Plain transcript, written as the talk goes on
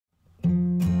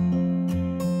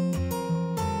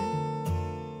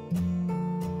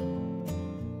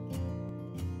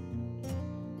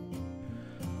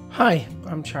Hi,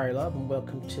 I'm Charlie Love and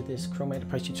welcome to this Chrome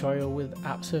Enterprise tutorial with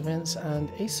AppsEvents and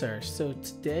Acer. So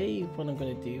today what I'm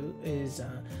going to do is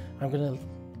I'm going to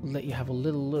let you have a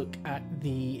little look at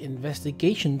the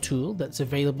investigation tool that's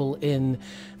available in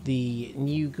the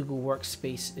new Google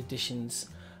Workspace editions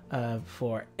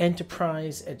for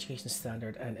Enterprise, Education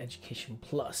Standard and Education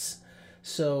Plus.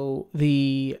 So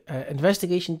the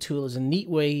investigation tool is a neat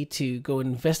way to go and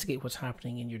investigate what's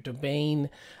happening in your domain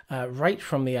right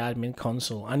from the admin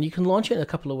console, and you can launch it in a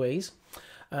couple of ways.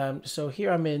 So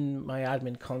here I'm in my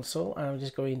admin console and I'm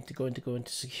just going to go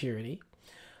into security,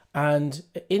 and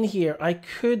in here I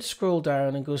could scroll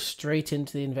down and go straight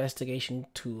into the investigation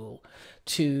tool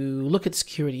to look at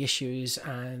security issues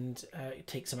and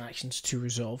take some actions to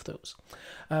resolve those.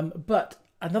 But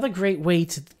another great way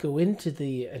to go into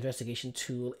the investigation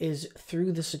tool is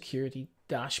through the security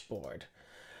dashboard.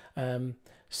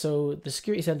 So the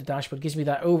Security Center dashboard gives me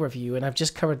that overview, and I've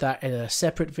just covered that in a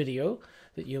separate video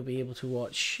that you'll be able to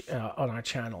watch on our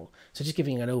channel. So just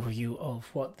giving an overview of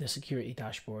what the security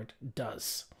dashboard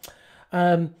does.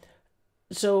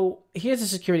 So here's the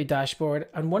security dashboard,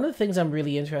 and one of the things I'm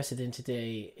really interested in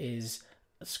today is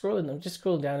I'm just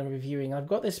scrolling down and reviewing. I've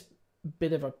got this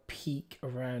bit of a peek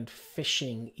around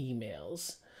phishing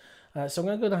emails. So I'm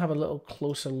going to go and have a little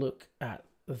closer look at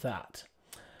that.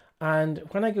 And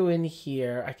when I go in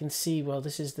here, I can see, well,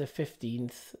 this is the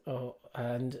 15th,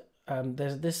 and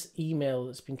there's this email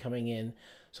that's been coming in.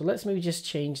 So let's maybe just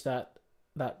change that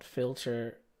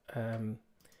filter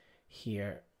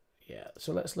here. Yeah,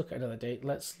 so let's look at another date.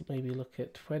 Let's maybe look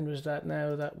at, when was that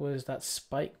now? That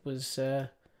spike was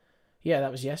yeah,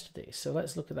 that was yesterday. So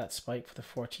let's look at that spike for the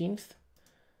 14th.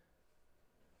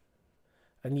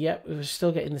 And yep, we were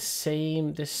still getting this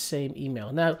same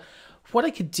email. Now, what I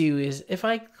could do is, if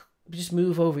I just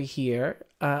move over here,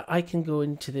 I can go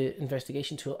into the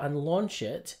investigation tool and launch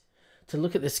it to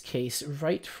look at this case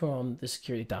right from the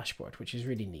security dashboard, which is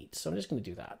really neat. So I'm just going to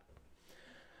do that.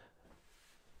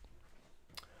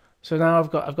 So now I've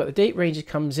got the date range that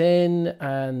comes in,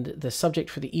 and the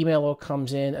subject for the email all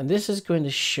comes in, and this is going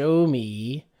to show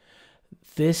me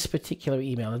this particular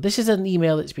email. Now, this is an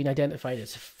email that's been identified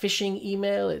as a phishing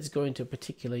email. It's going to a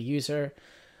particular user.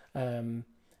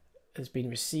 It's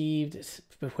been received. It's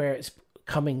where it's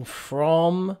coming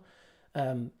from.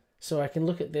 So I can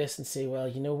look at this and say, well,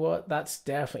 you know what? That's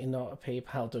definitely not a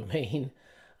PayPal domain.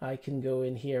 I can go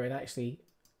in here and actually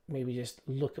maybe just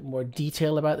look at more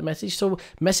detail about the message. So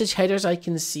message headers, I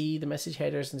can see the message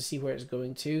headers and see where it's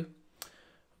going to.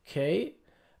 Okay.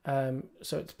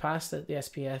 So it's passed the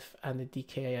SPF and the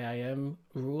DKIM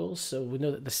rules. So we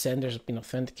know that the senders have been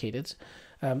authenticated,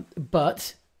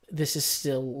 but this is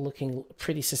still looking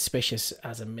pretty suspicious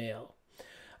as a mail.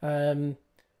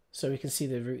 So we can see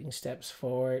the routing steps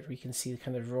for it. We can see the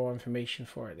kind of raw information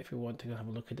for it if we want to have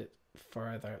a look at it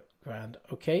further. Grand.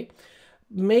 Okay.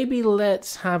 Maybe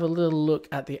let's have a little look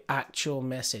at the actual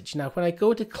message. Now, when I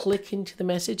go to click into the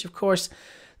message, of course,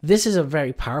 this is a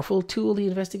very powerful tool, the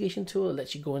investigation tool. It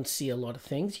lets you go and see a lot of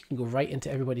things. You can go right into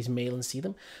everybody's mail and see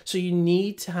them. So you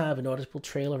need to have an auditable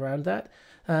trail around that.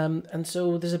 And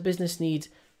so there's a business need.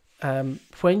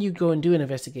 When you go and do an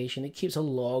investigation, it keeps a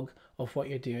log of what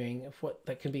you're doing, of what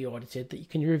that can be audited, that you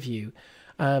can review,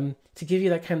 to give you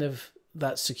that kind of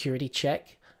security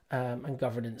check and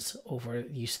governance over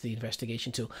the use of the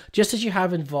investigation tool. Just as you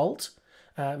have in Vault,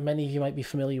 many of you might be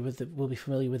familiar with will be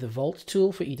familiar with the Vault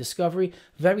tool for e-discovery.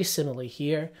 Very similarly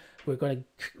here, we're going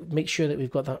to make sure that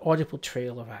we've got that auditable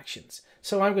trail of actions.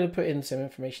 So I'm going to put in some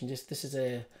information. This is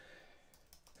a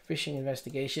phishing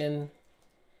investigation.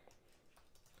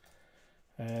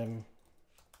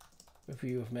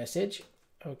 Review of message.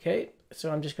 Okay,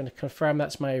 so I'm just going to confirm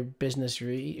that's my business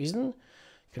reason.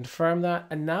 Confirm that,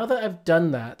 and now that I've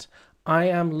done that, I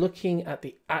am looking at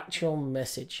the actual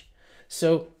message.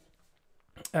 So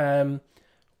I've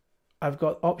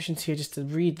got options here just to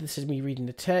read. This is me reading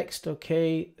the text.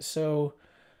 Okay, so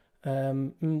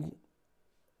it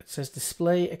says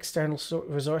display external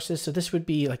resources. So this would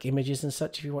be like images and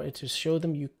such. If you wanted to show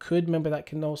them, you could. Remember, that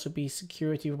can also be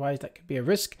security wise, that could be a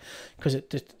risk, because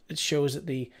it shows that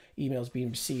the email is being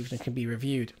received and can be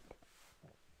reviewed.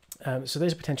 So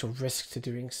there's a potential risk to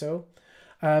doing so.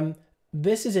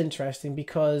 This is interesting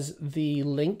because the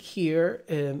link here,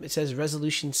 it says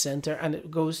Resolution Center, and it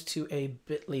goes to a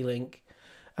bit.ly link.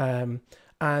 And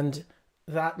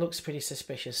that looks pretty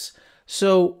suspicious.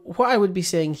 So what I would be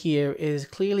saying here is,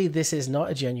 clearly this is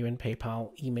not a genuine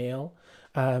PayPal email.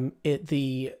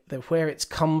 Where it's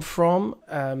come from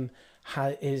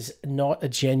is not a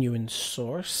genuine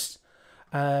source.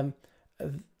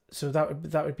 So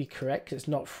that would be correct. It's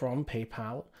not from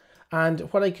PayPal. And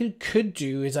what I could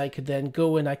do is I could then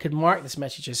go and I could mark this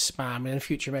message as spam, and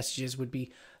future messages would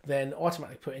be then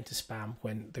automatically put into spam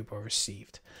when they were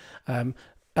received. And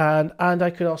I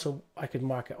could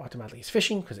mark it automatically as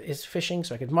phishing because it is phishing,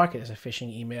 so I could mark it as a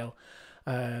phishing email.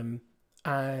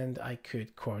 And I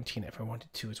could quarantine it if I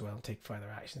wanted to as well and take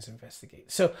further actions to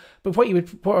investigate. So, but what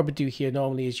I would do here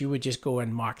normally is you would just go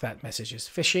and mark that message as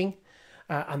phishing,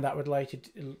 and that would allow you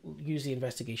to use the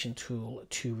investigation tool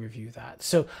to review that.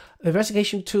 So the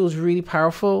investigation tool is really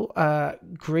powerful,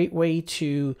 great way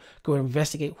to go and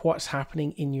investigate what's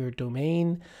happening in your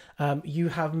domain. You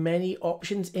have many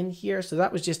options in here. So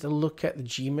that was just a look at the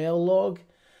Gmail log,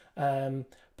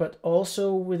 but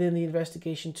also within the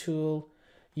investigation tool,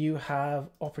 you have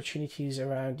opportunities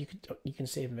around, you can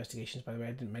save investigations, by the way,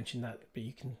 I didn't mention that, but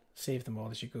you can save them all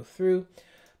as you go through.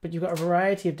 But you've got a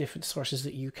variety of different sources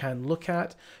that you can look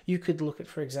at. You could look at,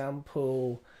 for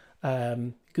example,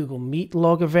 Google Meet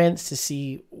log events to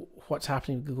see what's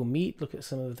happening with Google Meet, look at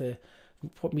some of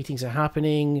what meetings are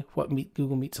happening, what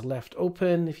Google Meets are left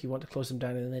open if you want to close them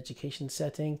down in an education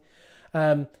setting.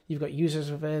 You've got users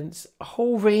events, a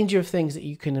whole range of things that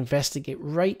you can investigate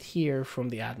right here from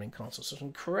the admin console. So it's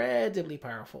incredibly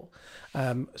powerful.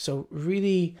 So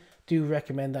really do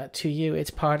recommend that to you.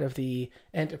 It's part of the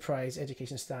Enterprise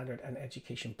Education Standard and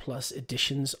Education Plus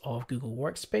editions of Google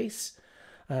Workspace.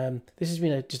 This has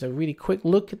been just a really quick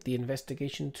look at the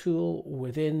investigation tool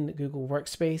within Google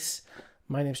Workspace.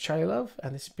 My name's Charlie Love,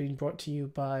 and this has been brought to you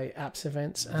by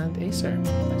AppsEvents and Acer.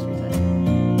 Thanks for your time.